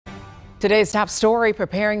Today's top story,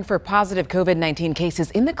 preparing for positive COVID-19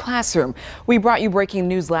 cases in the classroom. We brought you breaking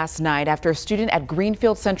news last night after a student at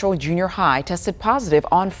Greenfield-Central Junior High tested positive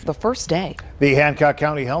on the first day. The Hancock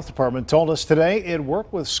County Health Department told us today it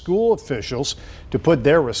worked with school officials to put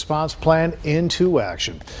their response plan into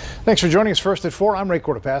action. Thanks for joining us. First at 4, I'm Ray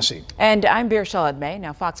Cortopassi. And I'm Beershell May.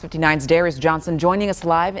 Now Fox 59's Darius Johnson joining us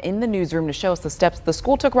live in the newsroom to show us the steps the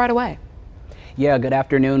school took right away. Yeah, good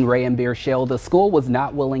afternoon, Ray and Beershell. The school was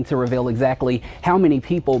not willing to reveal exactly how many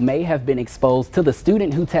people may have been exposed to the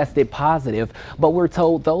student who tested positive, but we're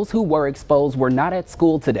told those who were exposed were not at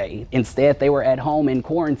school today. Instead, they were at home in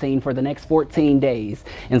quarantine for the next 14 days.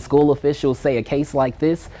 And school officials say a case like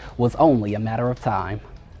this was only a matter of time.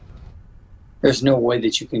 There's no way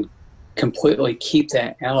that you can completely keep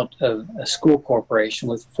that out of a school corporation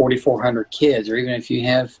with 4,400 kids, or even if you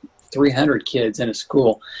have 300 kids in a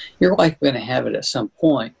school, you're likely going to have it at some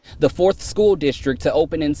point. The 4th school district to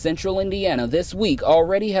open in central Indiana this week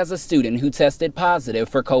already has a student who tested positive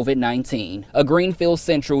for COVID-19. A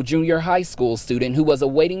Greenfield-Central Junior High school student who was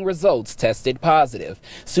awaiting results tested positive.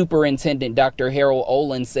 Superintendent Dr. Harold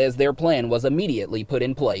Olin says their plan was immediately put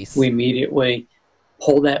in place. We immediately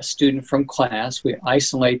pull that student from class. We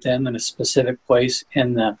isolate them in a specific place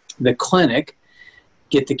in the clinic,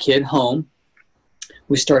 get the kid home.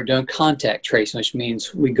 We start doing contact tracing, which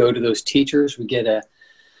means we go to those teachers, we get a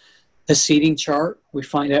seating chart, we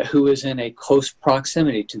find out who is in a close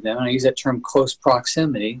proximity to them. And I use that term close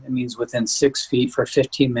proximity. It means within 6 feet for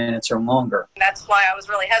 15 minutes or longer. That's why I was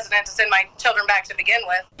really hesitant to send my children back to begin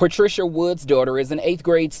with. Patricia Wood's daughter is an 8th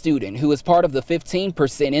grade student who is part of the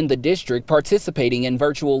 15% in the district participating in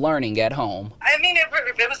virtual learning at home. I mean,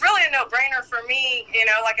 it was really a no-brainer for me. You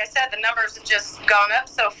know, like I said, the numbers have just gone up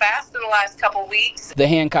so fast in the last couple weeks. The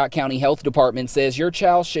Hancock County Health Department says your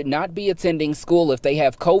child should not be attending school if they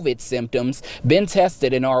have COVID symptoms, been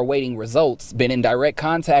tested and are awaiting results, been in direct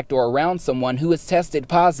contact or around someone who is tested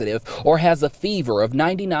positive, or has a fever of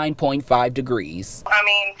 99.5 degrees. I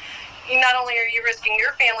mean, not only are you risking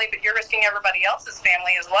your family, but you're risking everybody else's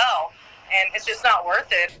family as well. And it's just not worth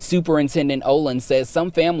it. Superintendent Olin says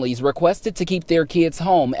some families requested to keep their kids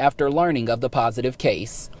home after learning of the positive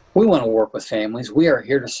case. We want to work with families. We are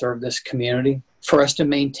here to serve this community. For us to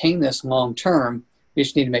maintain this long term, we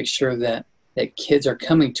just need to make sure that kids are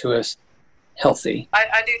coming to us healthy.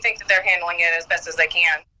 I do think that they're handling it as best as they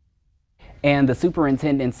can. And the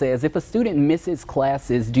superintendent says if a student misses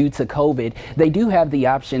classes due to COVID, they do have the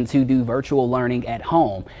option to do virtual learning at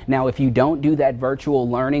home. Now, if you don't do that virtual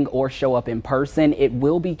learning or show up in person, it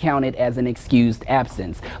will be counted as an excused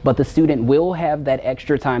absence. But the student will have that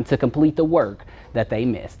extra time to complete the work that they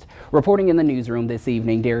missed. Reporting in the newsroom this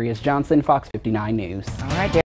evening, Darius Johnson, Fox 59 News. All right.